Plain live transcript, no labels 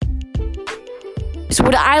So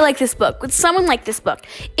would I like this book? Would someone like this book?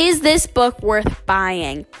 Is this book worth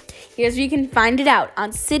buying? Here's where you can find it out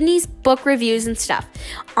on Sydney's book reviews and stuff.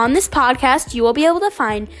 On this podcast, you will be able to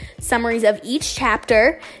find summaries of each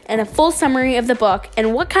chapter and a full summary of the book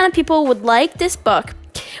and what kind of people would like this book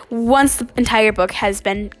once the entire book has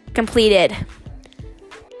been completed.